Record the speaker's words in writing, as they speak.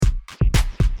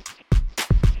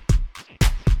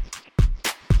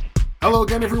Hello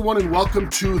again, everyone, and welcome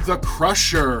to The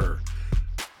Crusher.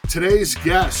 Today's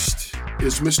guest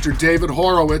is Mr. David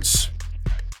Horowitz.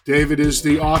 David is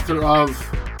the author of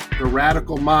The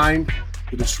Radical Mind,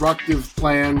 The Destructive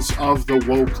Plans of the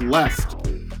Woke Left.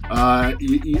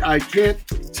 I can't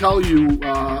tell you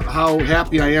how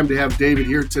happy I am to have David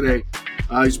here today.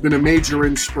 He's been a major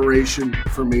inspiration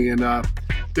for me and a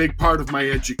big part of my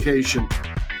education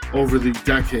over the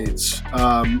decades.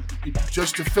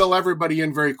 Just to fill everybody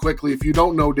in very quickly, if you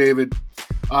don't know David,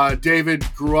 David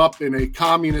grew up in a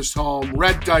communist home,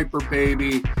 red diaper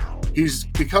baby. He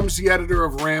becomes the editor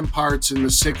of Ramparts in the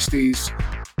 60s.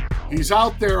 He's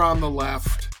out there on the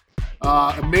left,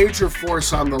 a major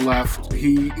force on the left.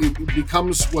 He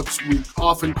becomes what we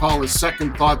often call a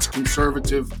second thoughts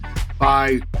conservative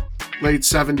by late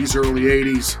 70s, early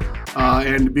 80s,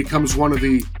 and becomes one of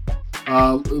the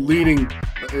leading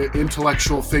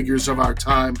intellectual figures of our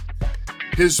time.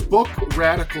 His book,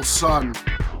 Radical Son,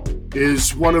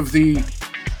 is one of the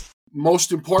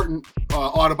most important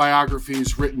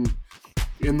autobiographies written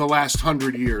in the last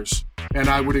 100 years, and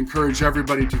I would encourage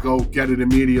everybody to go get it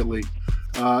immediately.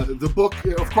 The book,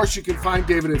 of course, you can find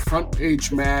David at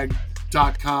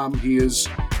frontpagemag.com. He is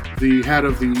the head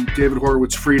of the David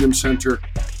Horowitz Freedom Center,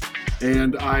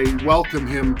 and I welcome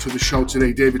him to the show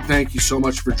today. David, thank you so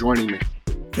much for joining me.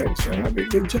 Thanks for having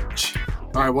me, Josh.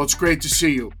 All right, well, it's great to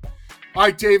see you. All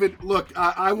right, David, look,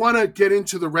 I want to get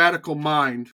into the radical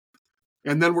mind,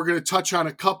 and then we're going to touch on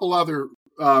a couple other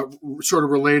sort of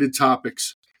related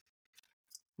topics.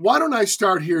 Why don't I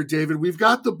start here, David? We've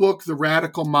got the book, The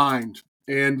Radical Mind,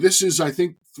 and this is, I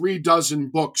think, 36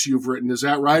 books you've written. Is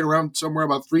that right? Around somewhere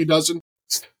about 36?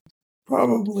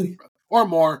 Probably. Or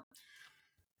more.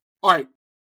 All right,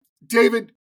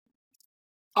 David,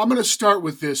 I'm going to start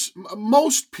with this.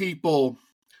 Most people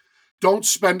don't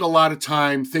spend a lot of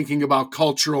time thinking about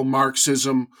cultural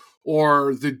Marxism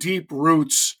or the deep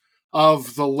roots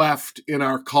of the left in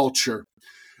our culture.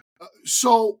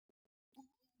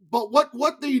 But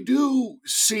what they do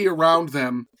see around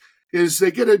them is they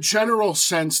get a general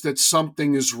sense that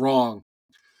something is wrong.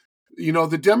 You know,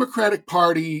 the Democratic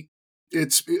Party,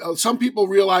 some people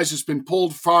realize it's been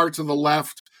pulled far to the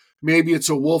left. Maybe it's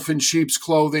a wolf in sheep's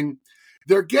clothing.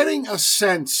 They're getting a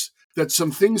sense that some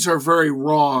things are very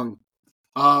wrong.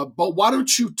 But why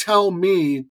don't you tell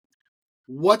me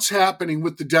what's happening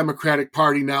with the Democratic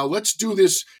Party now? Let's do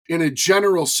this in a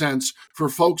general sense for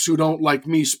folks who don't, like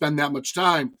me, spend that much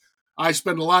time. I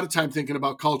spend a lot of time thinking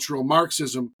about cultural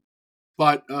Marxism.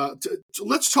 But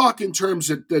let's talk in terms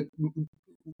that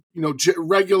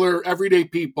regular, everyday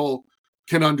people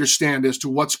can understand as to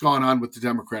what's gone on with the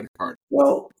Democratic Party.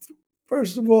 Well,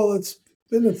 first of all, it's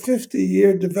been a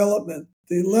 50-year development.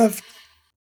 The left,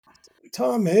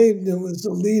 Tom Hayden, who was the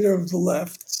leader of the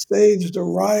left, staged a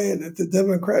riot at the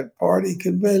Democrat Party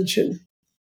convention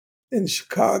in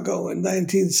Chicago in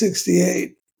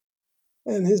 1968.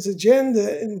 And his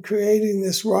agenda in creating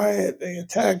this riot, they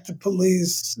attacked the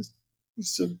police.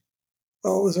 It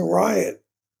was a riot.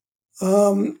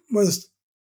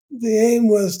 The aim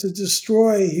was to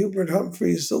destroy Hubert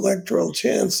Humphrey's electoral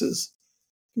chances,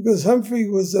 because Humphrey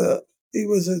was a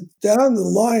down the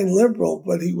line liberal,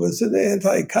 but he was an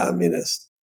anti-communist,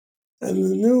 and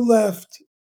the new left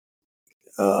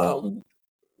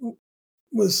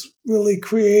was really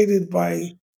created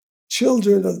by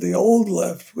children of the old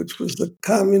left, which was the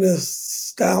communist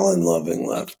Stalin-loving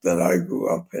left that I grew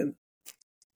up in.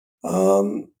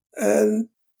 And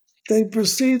they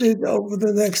proceeded over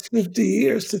the next 50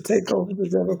 years to take over the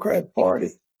Democrat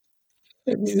Party.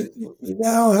 And you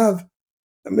now have,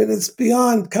 it's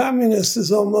beyond communist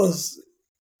is almost,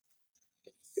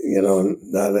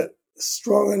 not a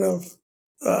strong enough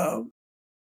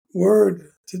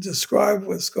word to describe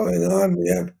what's going on. We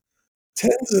have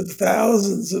tens of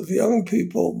thousands of young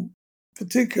people,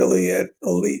 particularly at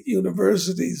elite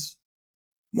universities,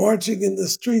 marching in the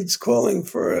streets calling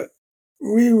for a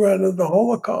rerun of the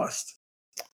Holocaust.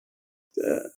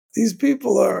 These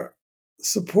people are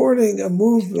supporting a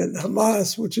movement,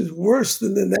 Hamas, which is worse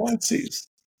than the Nazis.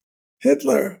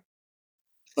 Hitler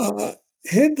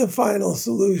hid the final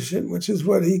solution, which is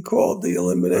what he called the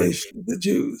elimination of the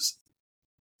Jews.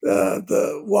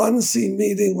 The Wannsee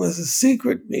meeting was a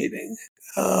secret meeting.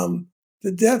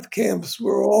 The death camps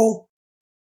were all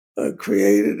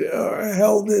created or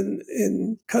held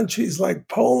in countries like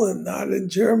Poland, not in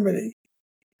Germany.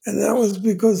 And that was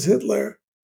because Hitler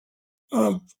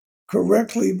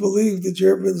correctly believed the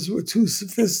Germans were too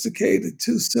sophisticated,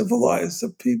 too civilized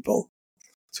of people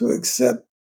to accept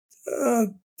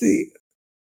the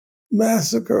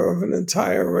massacre of an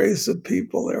entire race of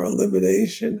people, their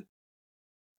elimination.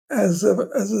 as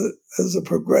a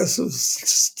progressive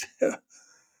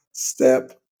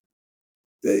step.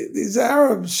 These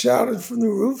Arabs shouted from the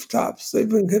rooftops. They've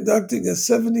been conducting a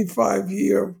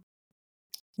 75-year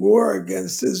war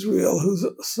against Israel, whose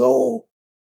sole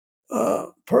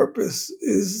purpose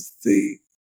is the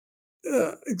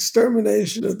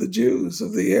extermination of the Jews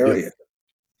of the Yeah. area.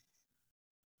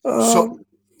 So,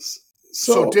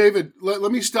 So, David,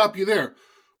 let me stop you there.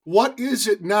 What is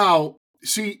it now?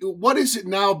 See, what is it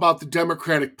now about the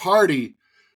Democratic Party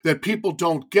that people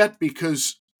don't get?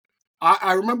 Because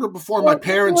I remember before my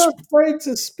parents. people are afraid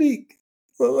to speak.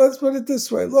 Well, let's put it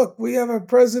this way. Look, we have a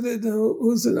president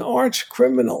who's an arch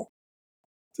criminal.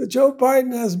 So Joe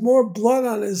Biden has more blood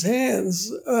on his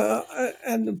hands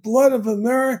and the blood of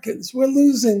Americans. We're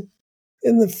losing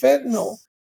in the fentanyl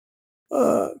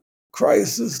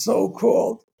crisis,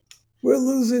 so-called. We're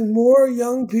losing more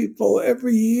young people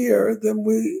every year than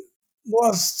we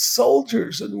lost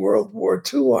soldiers in World War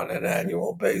II on an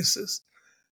annual basis.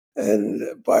 And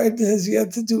Biden has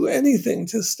yet to do anything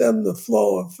to stem the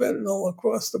flow of fentanyl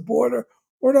across the border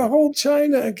or to hold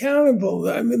China accountable.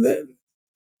 I mean,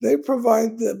 they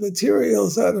provide the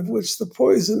materials out of which the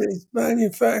poison is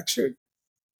manufactured.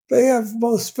 They have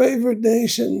most favored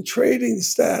nation trading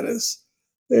status.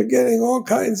 They're getting all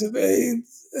kinds of aid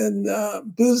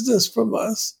and business from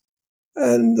us.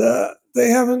 And they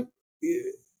haven't,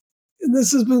 and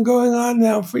this has been going on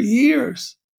now for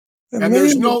years. And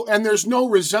there's no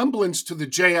resemblance to the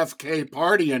JFK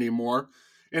party anymore.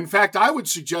 In fact, I would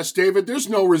suggest, David, there's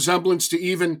no resemblance to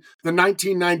even the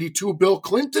 1992 Bill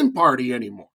Clinton party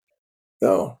anymore.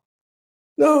 No.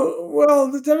 Well,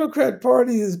 the Democrat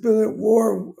Party has been at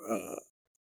war,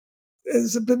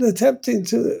 has been attempting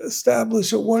to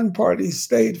establish a one-party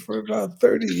state for about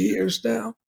 30 years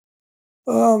now.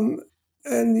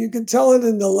 And you can tell it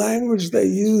in the language they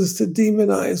use to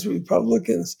demonize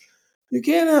Republicans. You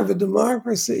can't have a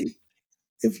democracy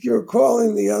if you're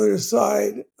calling the other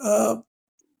side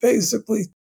basically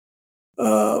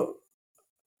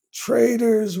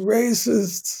traitors,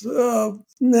 racists,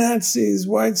 Nazis,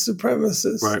 white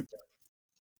supremacists. Right.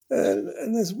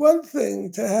 And there's one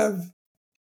thing to have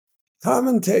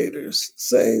commentators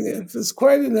saying it. It's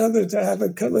quite another to have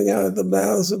it coming out of the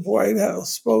mouths of White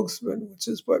House spokesmen, which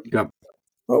is what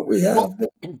we have.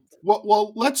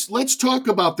 Well, let's talk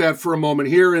about that for a moment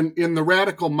here in the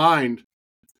Radical Mind.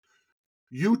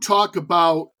 You talk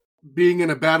about being in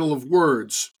a battle of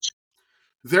words.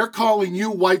 They're calling you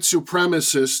white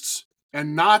supremacists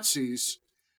and Nazis,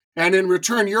 and in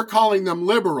return, you're calling them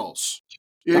liberals.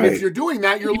 And Right. if you're doing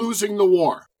that, you're losing the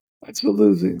war. That's a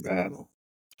losing battle.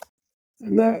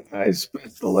 And that I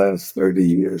spent the last 30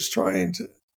 years trying to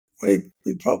wake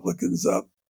Republicans up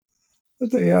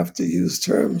that they have to use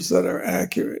terms that are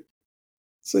accurate.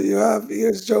 So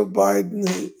here's Joe Biden.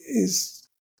 He's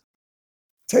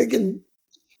taken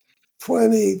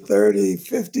 20, 30,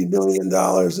 $50 million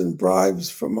in bribes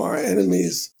from our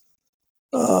enemies.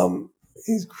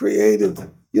 He's created,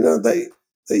 they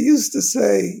used to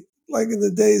say, like in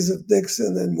the days of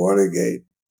Nixon and Watergate,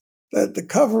 that the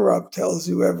cover-up tells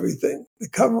you everything. The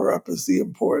cover-up is the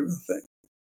important thing.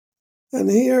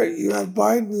 And here you have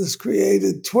Biden has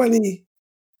created 20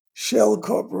 shell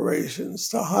corporations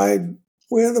to hide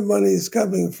where the money is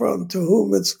coming from, to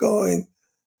whom it's going,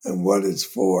 and what it's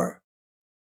for.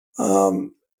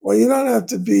 Well, you don't have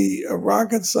to be a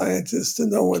rocket scientist to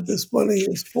know what this money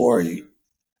is for.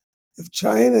 If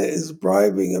China is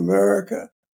bribing America,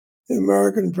 the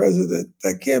American president,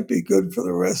 that can't be good for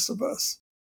the rest of us.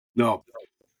 No.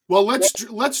 Well,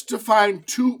 let's define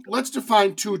two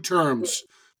terms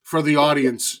for the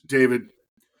audience, David.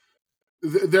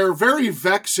 They're very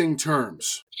vexing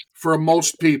terms for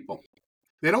most people.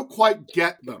 They don't quite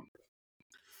get them.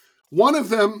 One of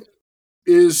them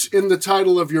is in the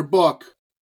title of your book.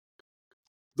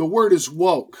 The word is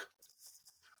woke.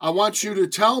 I want you to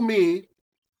tell me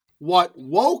what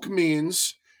woke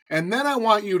means, and then I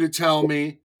want you to tell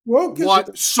me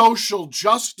what social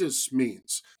justice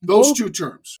means. Those two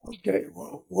terms. Okay,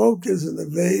 well, woke is an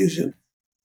evasion.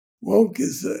 Woke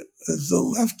is a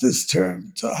leftist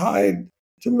term to hide,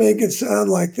 to make it sound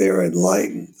like they're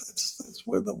enlightened. That's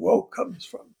where the woke comes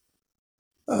from.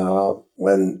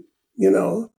 When,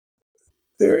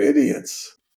 they're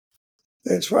idiots.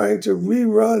 They're trying to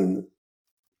rerun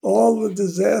all the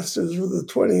disasters of the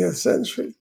 20th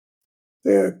century.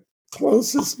 Their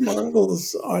closest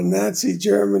models are Nazi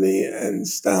Germany and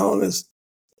Stalinist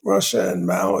Russia and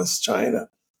Maoist China.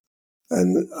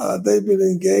 And they've been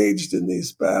engaged in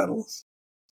these battles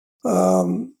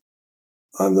on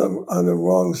the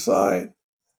wrong side.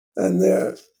 And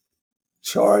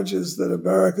charges that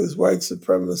America's white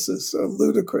supremacists are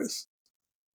ludicrous.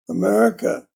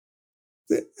 America,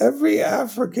 every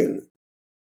African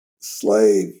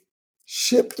slave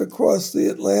shipped across the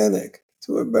Atlantic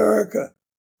to America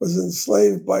was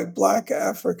enslaved by Black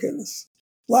Africans.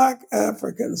 Black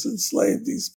Africans enslaved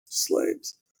these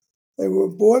slaves. They were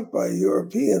bought by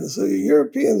Europeans. So the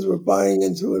Europeans were buying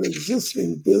into an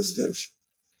existing business.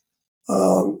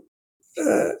 And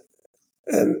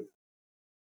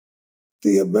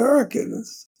the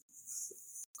Americans,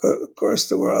 of course,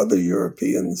 there were other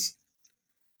Europeans,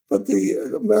 but the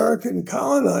American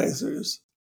colonizers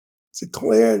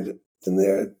declared in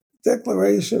their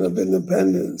Declaration of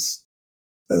Independence,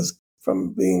 as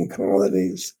from being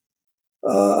colonies,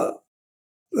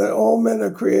 that all men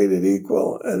are created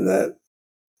equal and that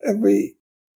every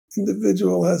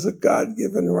individual has a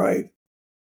God-given right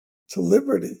to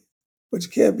liberty,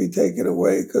 which can't be taken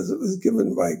away because it was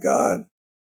given by God.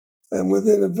 And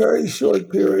within a very short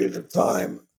period of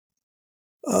time,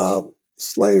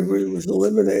 slavery was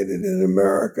eliminated in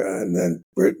America, and then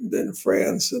Britain and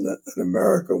France and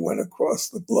America went across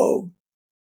the globe,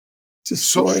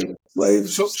 destroying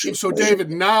slaves. So David,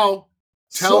 now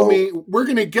tell me, we're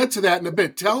going to get to that in a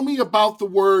bit. Tell me about the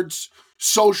words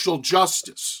social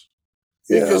justice,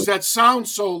 because that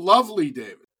sounds so lovely,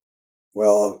 David.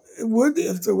 Well, it would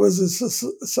if there was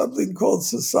something called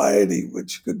society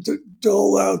which could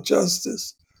dole out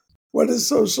justice. What does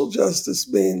social justice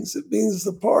means? It means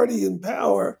the party in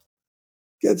power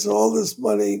gets all this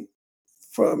money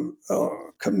from,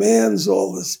 commands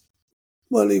all this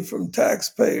money from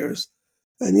taxpayers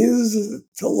and uses it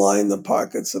to line the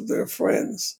pockets of their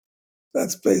friends.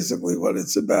 That's basically what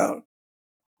it's about.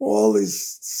 All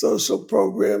these social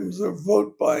programs are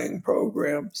vote buying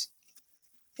programs.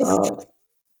 Has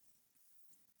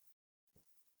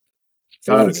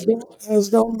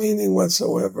no meaning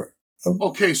whatsoever.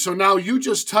 Okay, so now you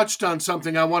just touched on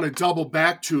something I want to double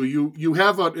back to. You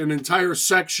have an entire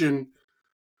section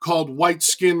called white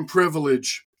skin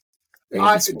privilege.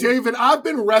 David, I've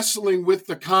been wrestling with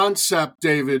the concept,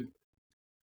 David,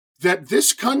 that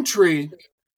this country,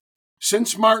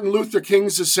 since Martin Luther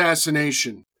King's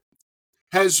assassination,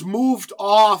 has moved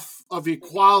off of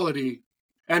equality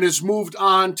and has moved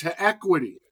on to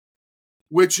equity,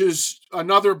 which is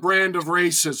another brand of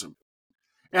racism.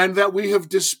 And that we have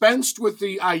dispensed with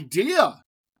the idea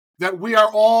that we are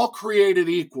all created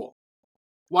equal.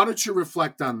 Why don't you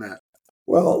reflect on that?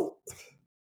 Well,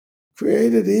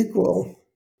 created equal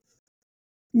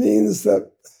means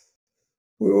that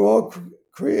we were all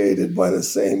created by the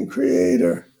same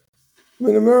creator. I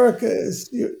mean,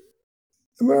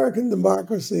 American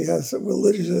democracy has a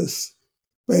religious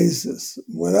basis.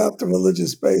 Without the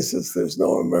religious basis, there's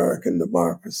no American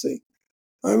democracy.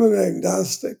 I'm an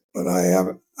agnostic, but I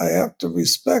have to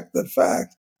respect the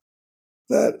fact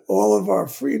that all of our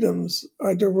freedoms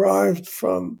are derived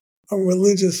from a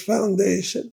religious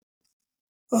foundation.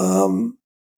 I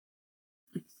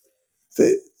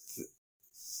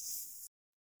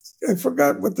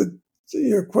forgot what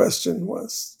your question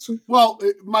was. Well,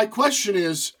 my question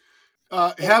is,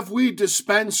 have we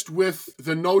dispensed with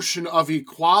the notion of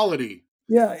equality?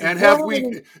 Yeah, and have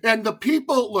we? And the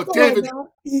people look, David.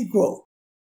 Not equal.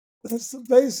 That's the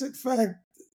basic fact.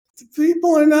 The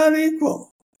people are not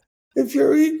equal. If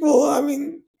you're equal, I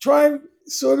mean, try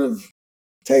sort of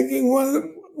taking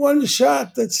one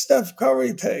shot that Steph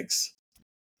Curry takes.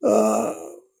 Try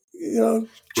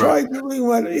doing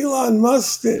what Elon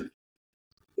Musk did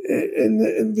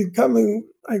in becoming,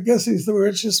 I guess he's the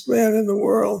richest man in the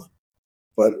world.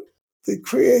 But the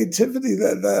creativity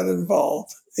that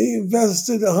involved. He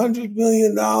invested $100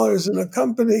 million in a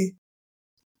company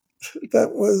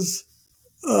that was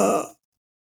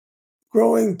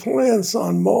growing plants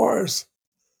on Mars,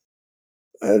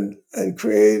 and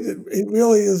created. It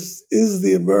really is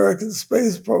the American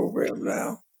space program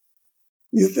now.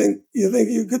 You think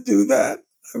you could do that?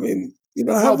 I mean,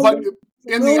 but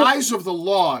in the eyes of the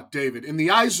law, David, in the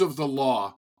eyes of the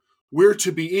law, we're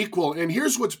to be equal. And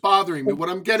here's what's bothering me. What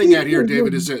I'm getting at here,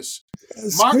 David, is this.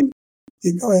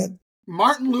 Go ahead.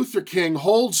 Martin Luther King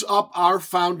holds up our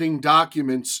founding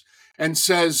documents and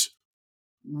says,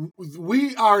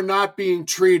 we are not being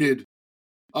treated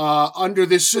under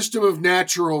this system of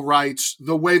natural rights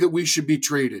the way that we should be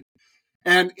treated.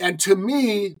 And to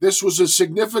me, this was a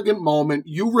significant moment.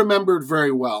 You remembered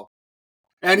very well.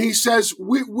 And he says,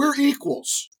 we're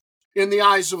equals in the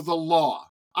eyes of the law.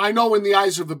 I know in the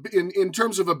eyes of in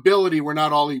terms of ability, we're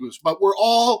not all equals, but we're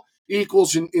all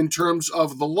equals in terms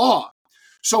of the law.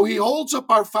 So he holds up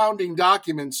our founding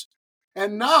documents,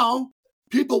 and now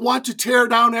people want to tear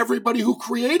down everybody who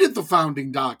created the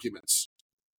founding documents.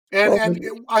 And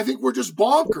I think we're just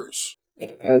bonkers.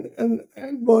 And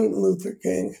Martin Luther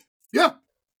King. Yeah.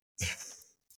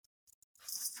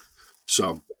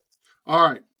 So, all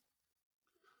right.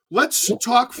 Let's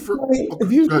talk for.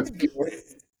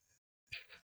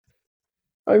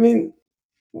 I mean,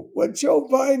 what Joe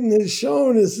Biden has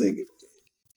shown is the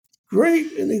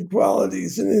great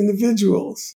inequalities in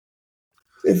individuals.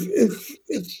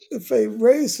 If a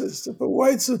racist, if a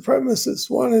white supremacist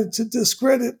wanted to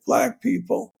discredit black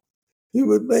people, he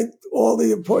would make all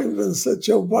the appointments that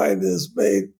Joe Biden has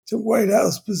made to White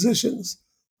House positions.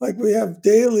 Like we have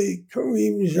daily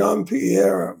Kareem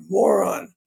Jean-Pierre, a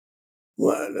moron,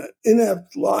 an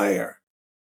inept liar,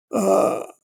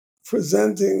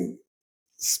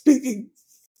 speaking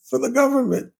for the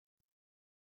government.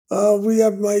 We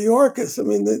have Mayorkas. I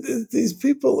mean, these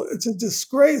people, it's a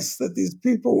disgrace that these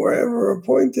people were ever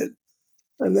appointed.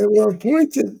 And they were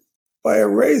appointed by a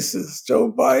racist, Joe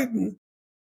Biden,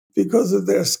 because of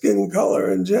their skin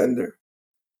color and gender.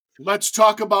 Let's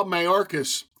talk about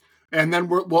Mayorkas. And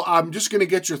then I'm just going to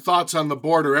get your thoughts on the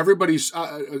border. Everybody's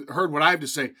heard what I have to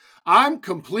say. I'm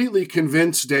completely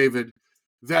convinced, David,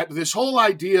 that this whole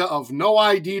idea of no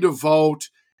ID to vote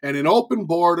and an open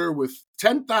border with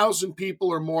 10,000 people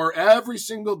or more every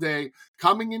single day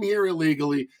coming in here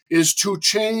illegally is to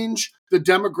change the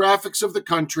demographics of the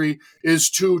country, is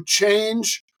to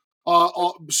change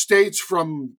states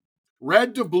from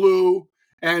red to blue,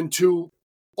 and to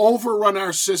overrun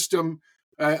our system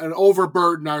and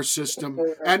overburden our system.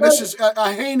 And this is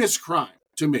a heinous crime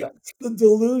to me. That's the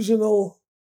delusional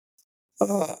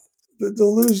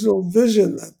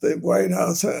vision that the White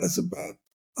House has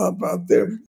about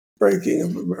their breaking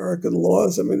of American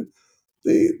laws. I mean,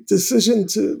 the decision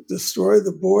to destroy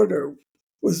the border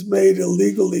was made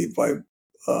illegally by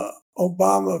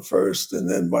Obama first and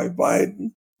then by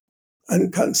Biden,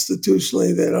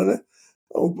 unconstitutionally.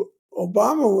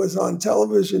 Obama was on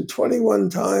television 21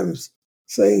 times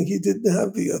saying he didn't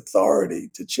have the authority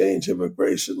to change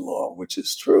immigration law, which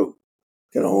is true.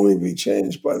 It can only be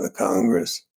changed by the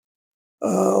Congress.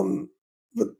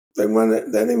 But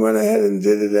then he went ahead and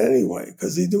did it anyway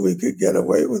because he knew he could get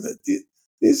away with it.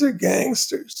 These are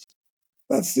gangsters.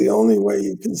 That's the only way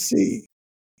you can see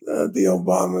the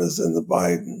Obamas and the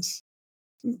Bidens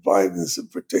in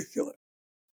particular.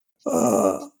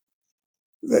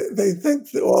 They think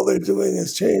that all they're doing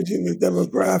is changing the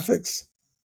demographics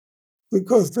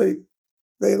because they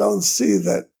don't see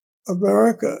that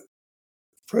America,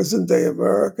 present day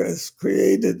America, is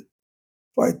created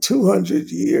by 200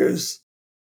 years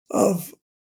of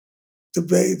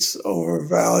debates over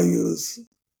values,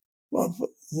 of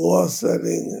law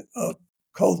setting, of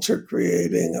culture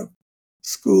creating, of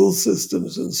school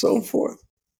systems, and so forth.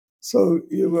 So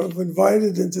you have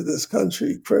invited into this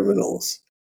country criminals.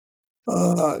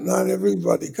 Not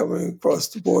everybody coming across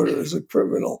the border is a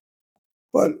criminal.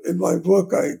 But in my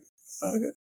book, I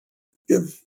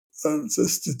give the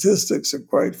statistics are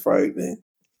quite frightening.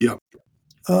 Yeah.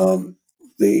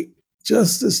 The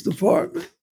Justice Department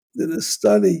did a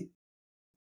study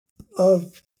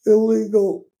of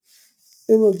illegal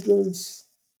immigrants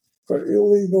or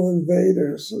illegal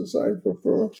invaders, as I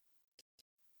prefer.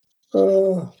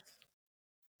 I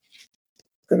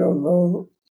don't know.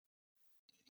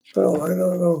 Well, I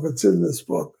don't know if it's in this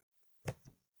book.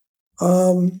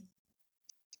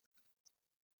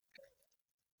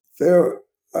 There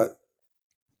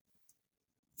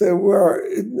were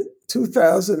in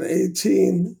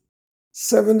 2018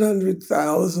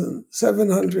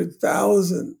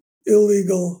 700,000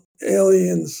 illegal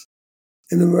aliens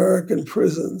in American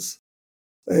prisons.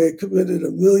 They committed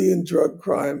 1 million drug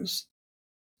crimes.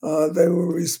 They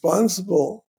were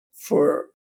responsible for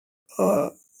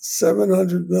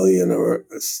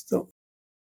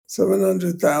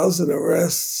 700,000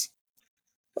 arrests.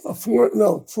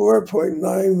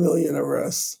 4.9 million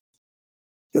arrests.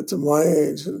 Get to my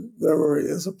age, and memory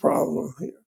is a problem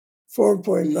here.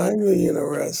 4.9 million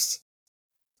arrests,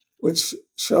 which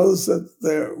shows that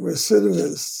they're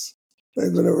recidivists.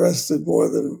 They've been arrested more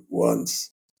than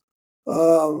once.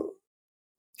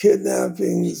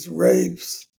 Kidnappings,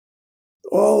 rapes,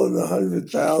 all in the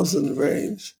 100,000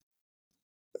 range.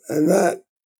 And that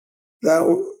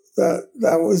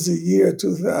was the year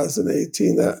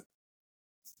 2018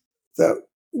 that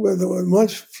where there were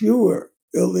much fewer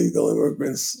illegal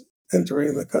immigrants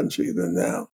entering the country than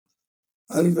now.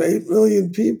 Out of 8 million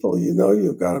people,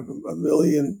 you've got 1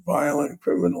 million violent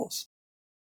criminals.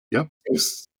 Yep.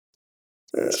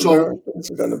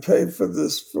 Americans are going to pay for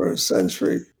this for a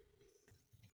century.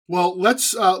 Well,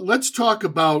 let's talk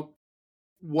about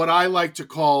what I like to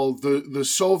call the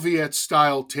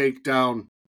Soviet-style takedown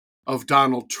of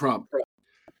Donald Trump.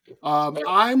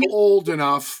 I'm old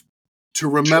enough to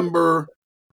remember,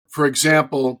 for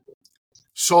example,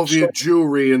 Soviet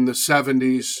Jewry in the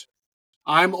 70s.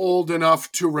 I'm old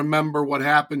enough to remember what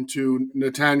happened to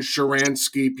Natan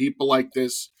Sharansky, people like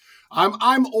this.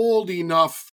 I'm old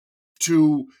enough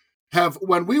to have,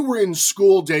 when we were in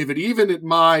school, David, even at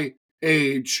my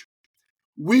age,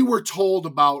 we were told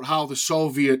about how the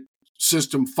Soviet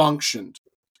system functioned.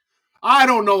 I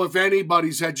don't know if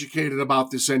anybody's educated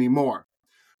about this anymore,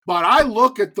 but I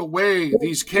look at the way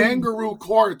these kangaroo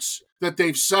courts that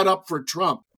they've set up for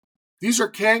Trump. These are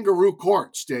kangaroo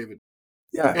courts, David.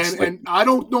 Yeah, And I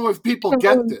don't know if people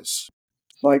get this.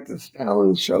 It's like the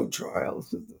Stalin show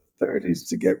trials in the 30s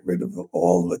to get rid of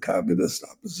all the communist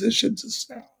opposition to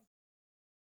Stalin.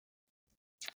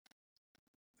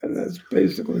 And that's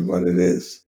basically what it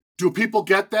is. Do people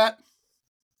get that?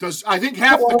 I think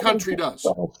half the country does.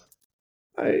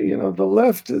 The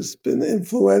left has been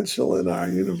influential in our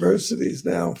universities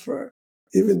now for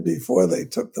even before they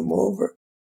took them over.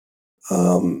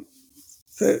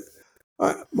 The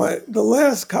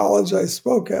last college I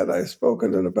spoke at, I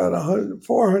spoken at about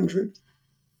 400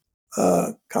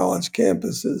 college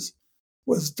campuses,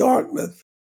 was Dartmouth.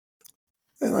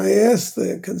 And I asked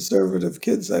the conservative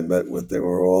kids I met with, they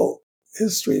were all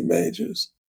history majors.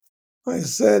 I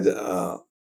said,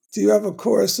 do you have a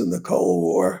course in the Cold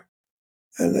War?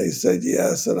 And they said,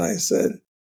 yes. And I said,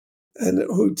 and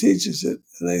who teaches it?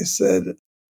 And they said,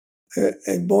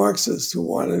 a Marxist who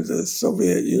wanted the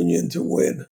Soviet Union to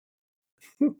win.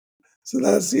 So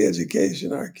that's the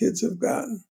education our kids have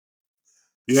gotten.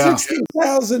 Yeah.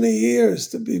 60,000 a year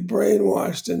to be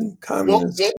brainwashed in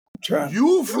communist trap.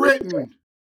 You've written,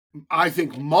 I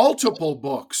think, multiple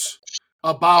books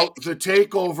about the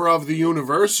takeover of the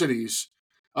universities.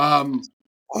 5,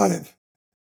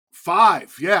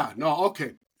 yeah. No,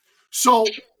 okay. So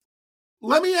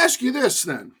let me ask you this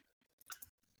then.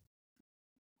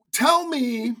 Tell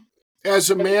me, as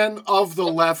a man of the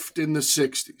left in the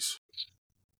 60s,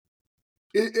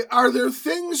 are there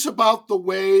things about the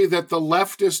way that the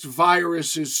leftist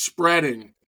virus is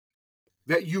spreading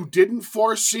that you didn't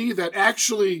foresee that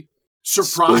actually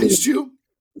surprised you?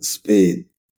 Speed.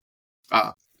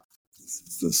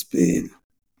 The speed.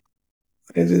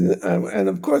 And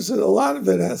of course, a lot of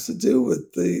it has to do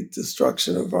with the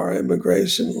destruction of our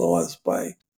immigration laws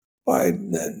by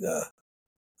Biden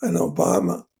and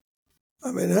Obama.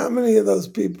 I mean, how many of those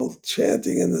people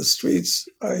chanting in the streets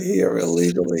are here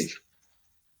illegally,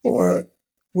 or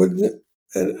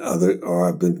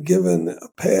have been given a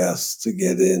pass to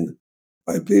get in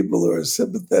by people who are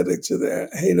sympathetic to their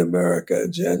hate America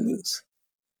agendas?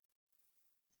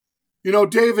 You know,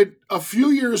 David, a few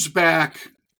years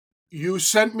back, you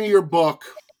sent me your book,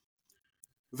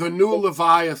 The New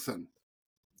Leviathan.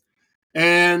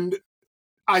 And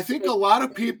I think a lot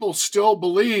of people still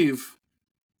believe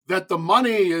that the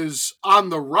money is on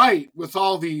the right with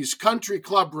all these country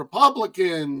club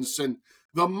Republicans and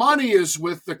the money is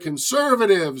with the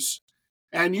conservatives.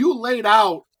 And you laid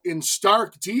out in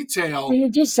stark detail. You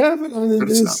just have it on the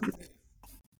news.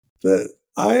 The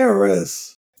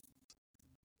IRS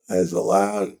has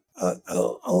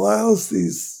allows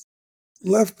these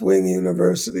left-wing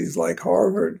universities like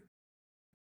Harvard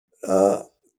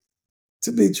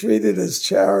to be treated as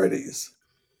charities,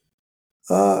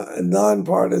 and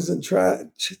nonpartisan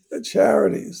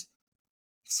charities.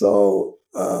 So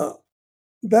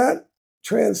that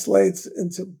translates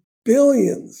into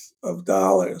billions of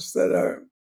dollars that are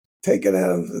taken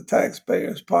out of the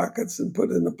taxpayers' pockets and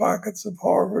put in the pockets of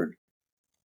Harvard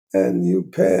and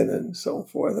UPenn and so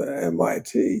forth,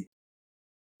 MIT.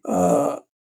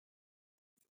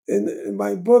 In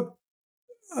my book,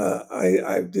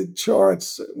 I did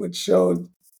charts which showed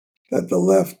that the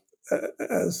left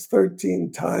has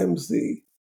 13 times the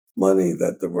money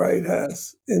that the right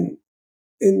has in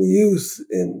use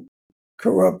in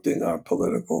corrupting our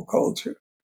political culture.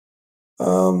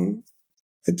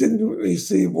 It didn't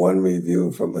receive one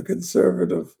review from a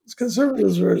conservative.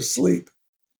 Conservatives were asleep.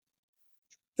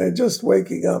 They're just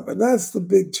waking up, and that's the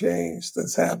big change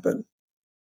that's happened.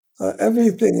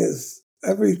 Everything is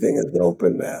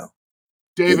open now.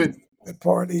 David, the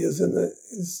party is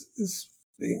is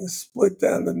being split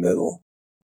down the middle.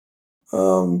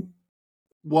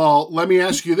 Well, let me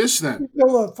ask you this then.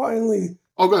 Finally.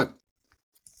 Oh, good.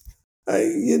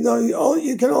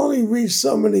 You can only reach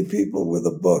so many people with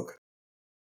a book.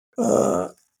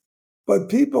 But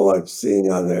people are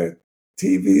seeing on their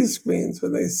TV screens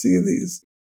when they see these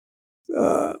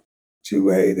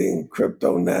Jew-hating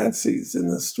crypto Nazis in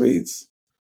the streets.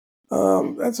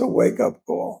 That's a wake-up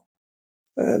call.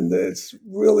 And it's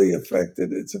really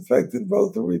affected. It's affected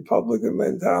both the Republican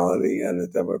mentality and the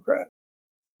Democrat.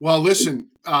 Well, listen,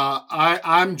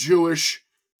 I'm Jewish.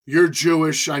 You're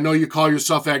Jewish. I know you call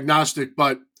yourself agnostic,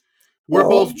 but we're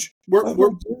both. I'm a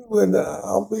Jew, and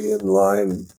I'll be in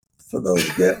line for those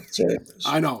gas chambers.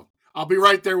 I know. I'll be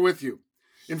right there with you.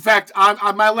 In fact,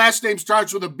 my last name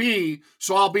starts with a B,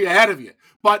 so I'll be ahead of you.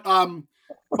 But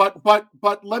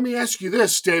let me ask you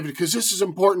this, David, because this is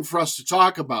important for us to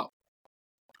talk about.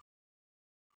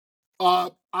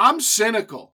 I'm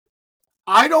cynical.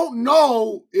 I don't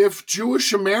know if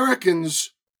Jewish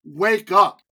Americans wake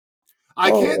up. I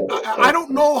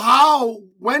don't know how.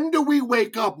 When do we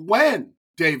wake up? When,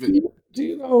 David? Do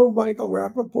you know who Michael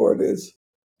Rappaport is?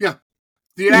 Yeah,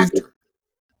 the actor.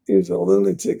 He's a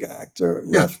lunatic actor,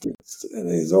 leftist, and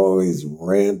he's always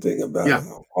ranting about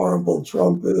how horrible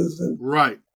Trump is. And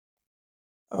right.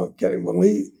 Okay, well,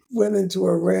 he went into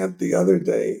a rant the other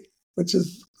day, which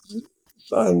is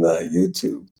on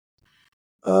YouTube,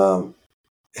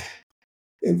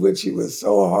 in which he was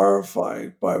so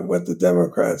horrified by what the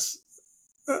Democrats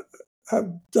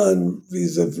have done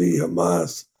vis-a-vis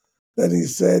Hamas that he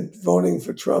said voting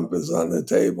for Trump is on the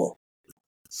table.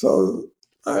 So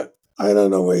I don't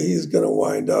know where he's going to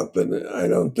wind up, and I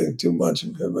don't think too much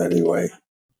of him anyway.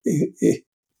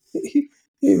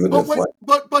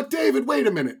 But David, wait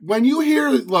a minute. When you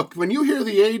hear the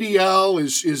ADL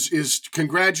is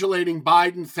congratulating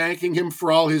Biden, thanking him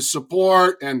for all his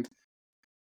support, and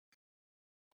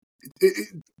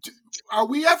are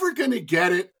we ever going to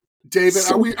get it, David?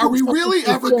 Are we really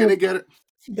ever going to get it?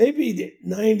 Maybe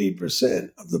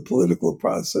 90% of the political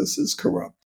process is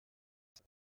corruption.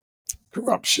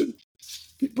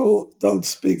 People don't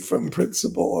speak from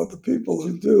principle, or the people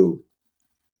who do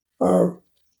are,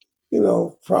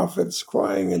 prophets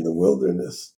crying in the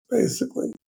wilderness,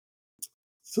 basically.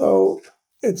 So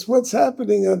it's what's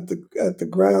happening at the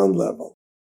ground level.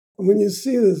 And when you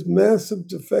see this massive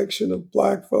defection of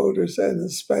black voters and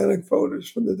Hispanic voters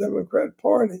from the Democrat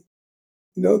Party,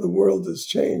 the world is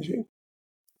changing.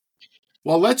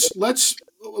 Well,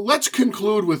 let's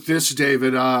conclude with this,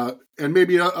 David, and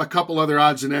maybe a couple other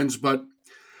odds and ends. But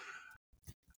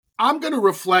I'm going to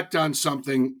reflect on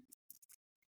something.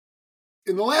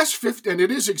 In the last 50, and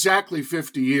it is exactly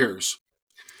 50 years.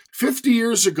 50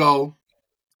 years ago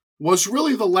was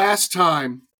really the last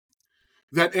time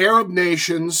that Arab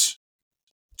nations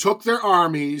took their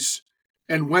armies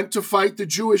and went to fight the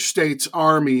Jewish state's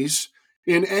armies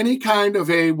in any kind of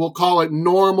we'll call it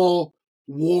normal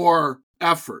war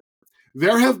effort.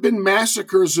 There have been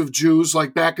massacres of Jews,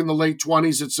 like back in the late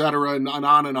 20s, et cetera, and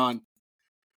on and on.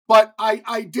 But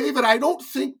David, I don't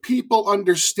think people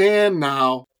understand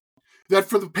now that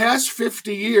for the past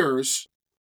 50 years,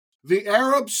 the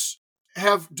Arabs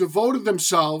have devoted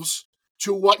themselves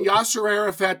to what Yasser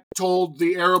Arafat told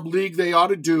the Arab League they ought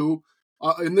to do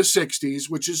in the 60s,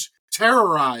 which is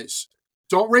terrorize.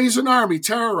 Don't raise an army,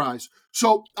 terrorize.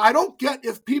 So I don't get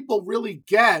if people really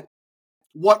get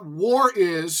what war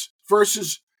is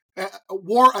versus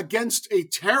war against a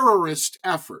terrorist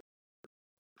effort.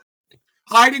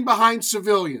 Hiding behind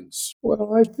civilians.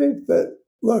 Well, I think that,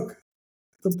 look,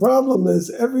 the problem is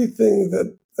everything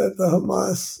that the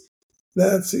Hamas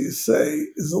Nazis say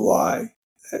is a lie.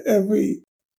 Every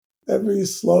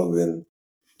slogan,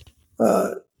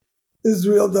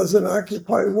 Israel doesn't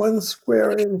occupy 1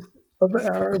 square inch of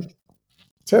Arab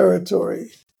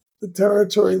territory, the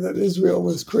territory that Israel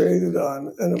was created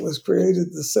on, and it was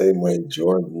created the same way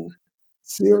Jordan,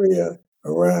 Syria,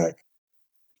 Iraq,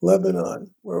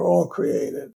 Lebanon were all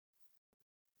created,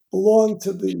 belonged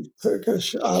to the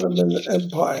Turkish Ottoman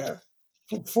Empire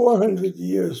for 400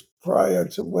 years prior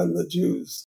to when the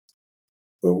Jews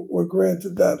were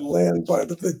granted that land by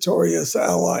the victorious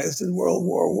Allies in World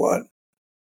War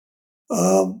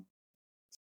I.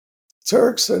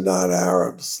 Turks are not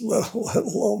Arabs, let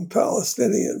alone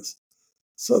Palestinians.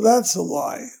 So that's a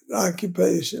lie.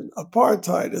 Occupation.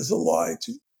 Apartheid is a lie.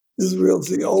 Israel's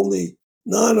the only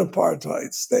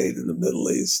non-apartheid state in the Middle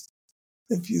East.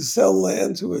 If you sell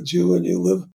land to a Jew and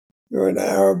you're an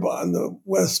Arab on the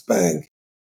West Bank,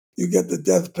 you get the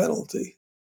death penalty.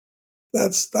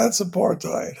 That's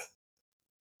apartheid.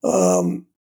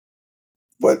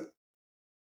 But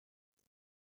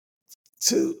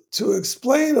to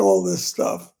explain all this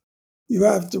stuff, you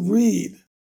have to read.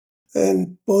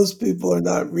 And most people are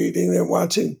not reading. They're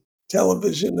watching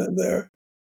television and they're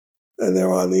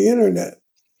on the internet.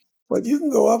 But you can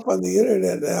go up on the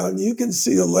internet now and you can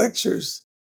see the lectures,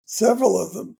 several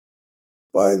of them,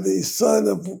 by the son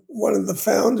of one of the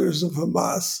founders of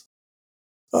Hamas,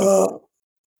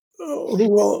 who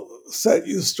will set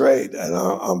you straight. And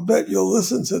I'll bet you'll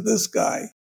listen to this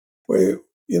guy, where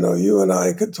you and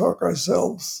I could talk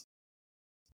ourselves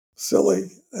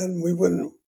silly, and we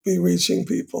wouldn't be reaching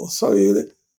people. So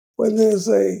when there's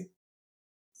a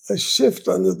shift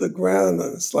under the ground,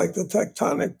 and it's like the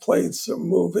tectonic plates are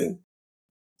moving,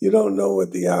 you don't know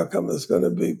what the outcome is going to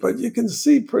be, but you can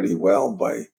see pretty well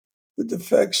by the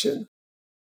defection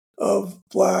of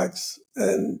blacks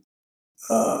and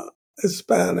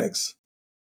Hispanics.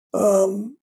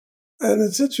 And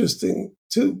it's interesting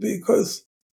too, because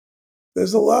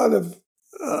there's a lot of,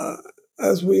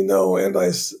 as we know,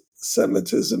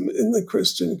 anti-Semitism in the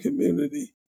Christian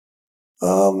community.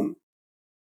 But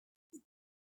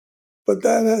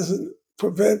that hasn't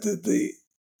prevented the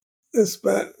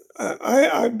Hispanic.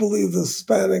 I believe the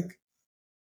Hispanic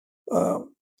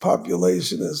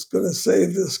population is going to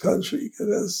save this country. It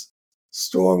has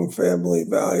strong family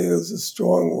values, a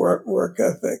strong work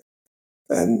ethic,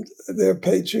 and they're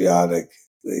patriotic.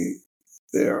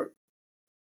 They're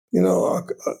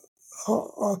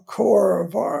a core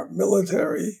of our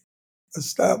military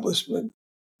establishment.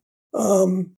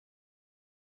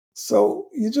 So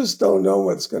you just don't know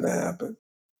what's going to happen,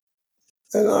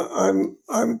 and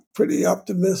I'm pretty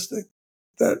optimistic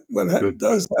that when it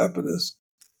does happen,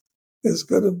 is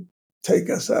going to take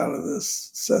us out of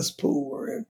this cesspool we're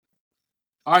in.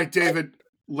 All right, David,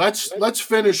 let's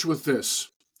finish with this.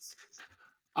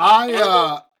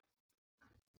 I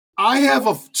have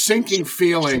a sinking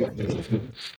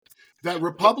feeling that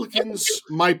Republicans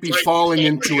might be falling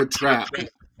into a trap.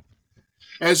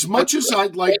 As much as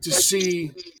I'd like to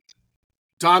see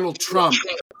Donald Trump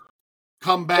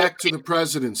come back to the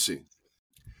presidency,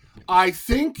 I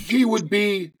think he would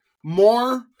be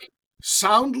more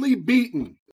soundly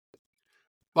beaten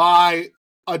by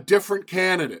a different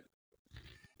candidate.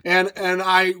 And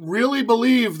I really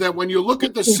believe that when you look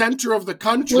at the center of the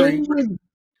country,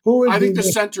 I think the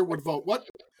center would vote. What?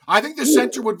 I think the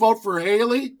center would vote for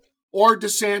Haley or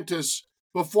DeSantis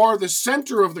before the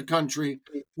center of the country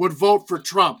would vote for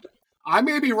Trump. I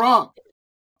may be wrong.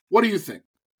 What do you think?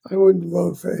 I wouldn't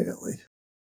vote for Haley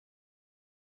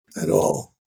at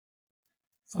all.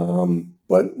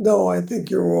 But no, I think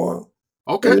you're wrong.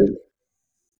 Okay.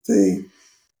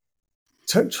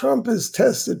 Trump is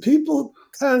tested. People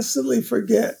constantly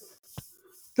forget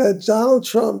that Donald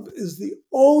Trump is the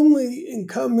only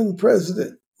incumbent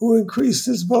president who increased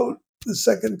his vote the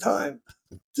second time,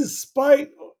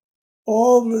 despite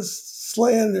all this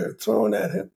slander thrown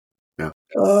at him. Yeah.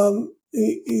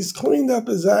 He's cleaned up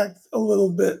his act a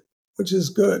little bit, which is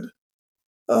good.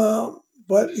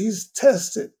 But he's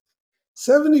tested.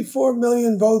 74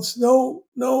 million votes. No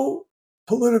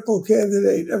political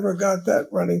candidate ever got that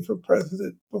running for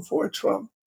president before Trump.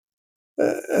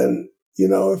 And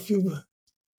if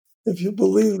you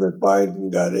believe that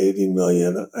Biden got 80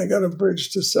 million, I got a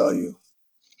bridge to sell you.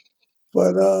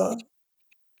 But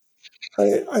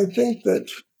I think that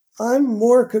I'm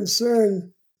more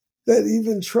concerned that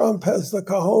even Trump has the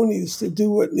cojones to do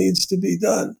what needs to be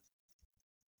done.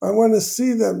 I want to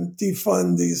see them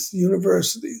defund these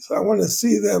universities. I want to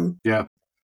see them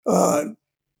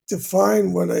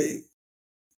define what a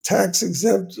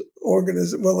tax-exempt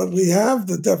organism. Well, we have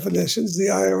the definitions, the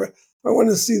IRS. I want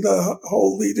to see the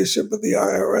whole leadership of the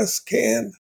IRS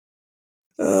canned,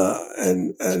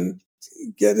 and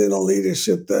get in a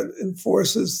leadership that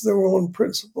enforces their own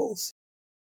principles,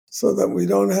 so that we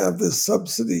don't have this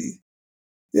subsidy.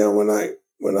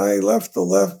 When I left the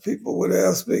left, people would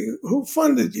ask me, "Who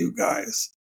funded you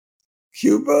guys?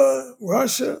 Cuba,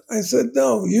 Russia?" I said,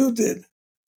 "No, you did."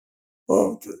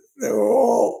 Well, they were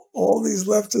all these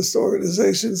leftist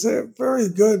organizations. They're very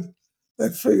good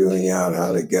at figuring out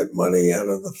how to get money out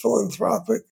of the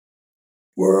philanthropic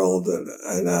world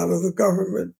and out of the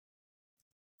government.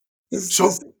 This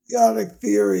idiotic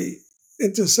theory,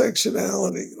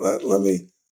 intersectionality. Let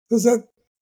me, because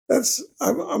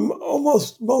I'm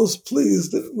almost most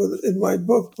pleased in my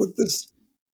book with this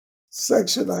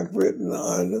section I've written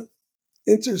on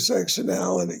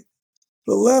intersectionality.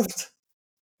 The left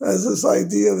has this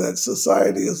idea that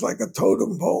society is like a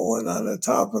totem pole, and on the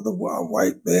top of the are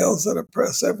white males that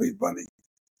oppress everybody.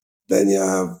 Then you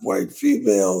have white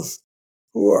females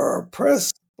who are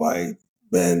oppressed by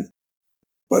men,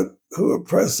 but who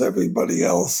oppress everybody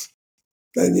else.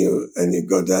 Then you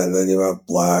go down. Then you have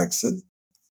blacks, and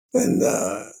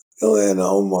Ilhan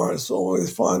Omar is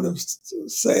always fond of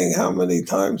saying how many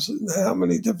times and how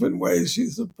many different ways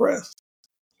she's oppressed.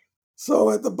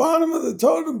 So at the bottom of the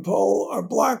totem pole are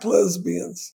black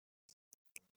lesbians.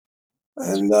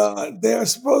 And they're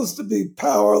supposed to be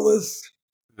powerless,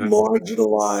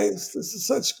 marginalized. This is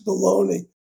such baloney.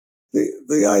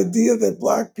 the idea that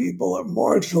black people are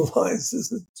marginalized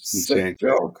is a sick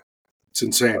joke. It's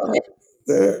insane.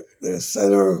 They're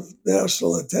center of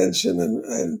national attention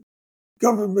and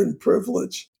government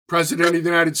privilege. President of the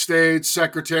United States,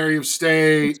 Secretary of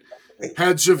State,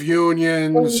 heads of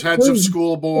unions, heads of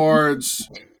school boards.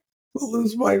 I'll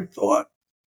lose my thought.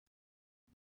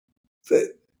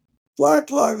 That Black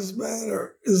Lives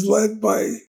Matter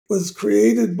was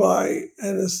created by,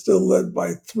 and is still led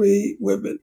by 3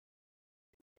 women.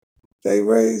 They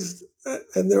raised,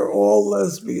 and they're all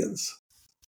lesbians,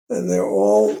 and they're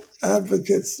all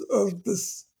advocates of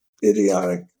this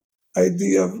idiotic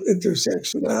idea of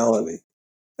intersectionality.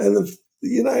 And the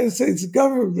United States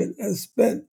government has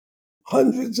spent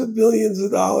hundreds of billions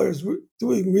of dollars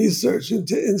doing research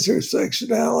into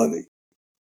intersectionality.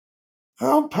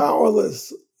 How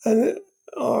powerless and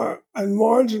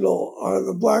marginal are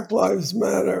the Black Lives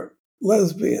Matter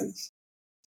lesbians?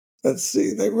 Let's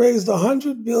see, they raised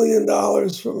 $100 billion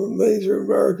from major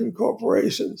American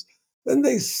corporations. Then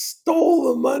they stole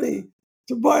the money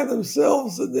to buy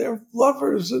themselves and their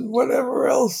lovers and whatever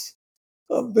else,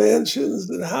 mansions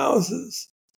and houses.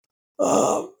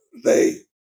 They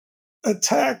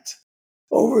attacked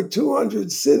over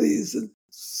 200 cities and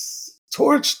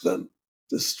torched them,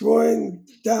 destroying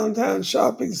downtown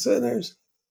shopping centers.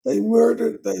 They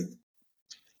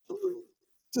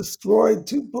destroyed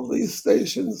 2 police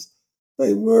stations.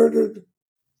 They murdered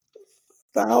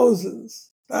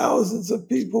thousands of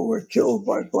people were killed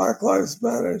by Black Lives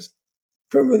Matter's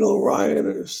criminal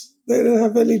rioters. They didn't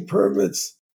have any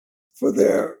permits for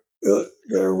their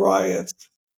riots.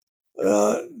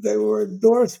 They were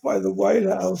endorsed by the White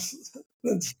House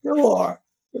and still are.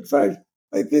 In fact,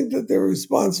 I think that they're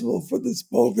responsible for this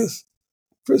bogus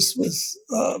Christmas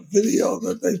video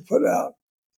that they put out.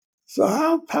 So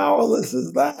how powerless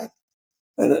is that?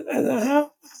 And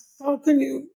how can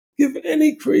you give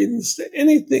any credence to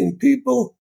anything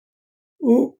people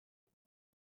who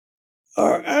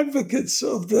are advocates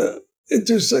of the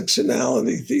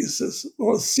intersectionality thesis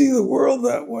or see the world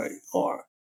that way are?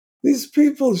 These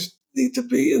people need to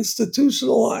be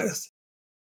institutionalized.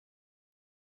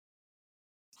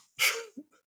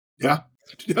 Yeah.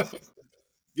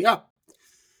 Yeah.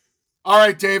 All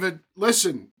right, David.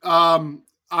 Listen, I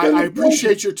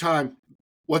appreciate your time.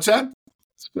 What's that?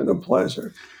 It's been a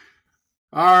pleasure.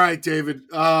 All right, David.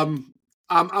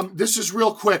 This is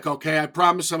real quick, okay? I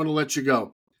promise I'm going to let you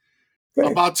go.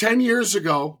 Okay. About 10 years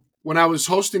ago, when I was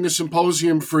hosting a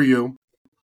symposium for you,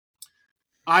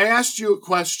 I asked you a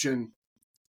question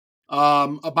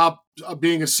about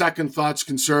being a second thoughts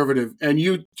conservative, and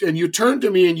you turned to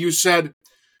me and you said,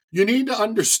 "You need to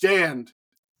understand,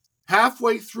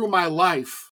 halfway through my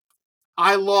life,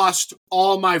 I lost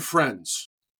all my friends."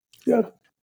 Yeah.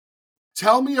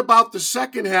 Tell me about the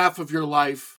second half of your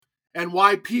life and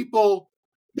why people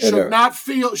should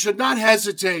not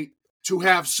hesitate to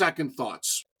have second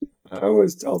thoughts. I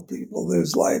always tell people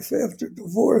there's life after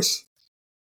divorce.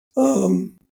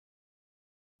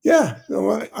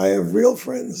 I have real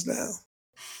friends now.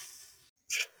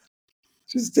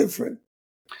 It's just different.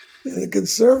 And the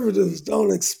conservatives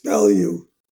don't expel you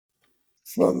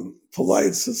from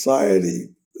polite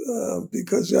society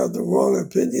because you have the wrong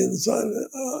opinions on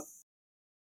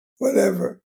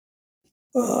whatever,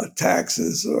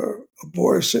 taxes or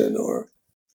abortion or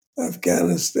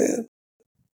Afghanistan.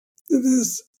 It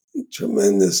is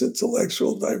tremendous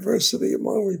intellectual diversity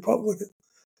among Republicans.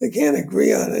 They can't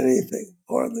agree on anything,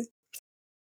 hardly.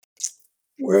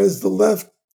 Whereas the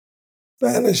left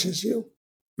banishes you.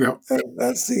 Yeah. And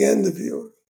that's the end of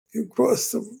you. You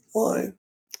cross the line.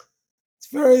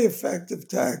 It's a very effective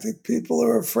tactic. People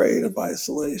are afraid of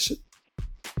isolation.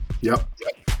 Yep.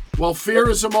 Well, fear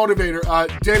is a motivator.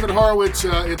 David Horowitz,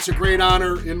 it's a great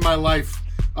honor in my life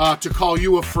to call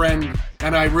you a friend,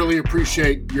 and I really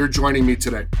appreciate your joining me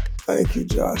today. Thank you,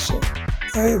 Joshua.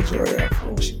 I enjoy our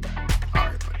friendship. All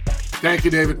right. Thank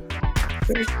you, David.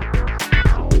 Thank you.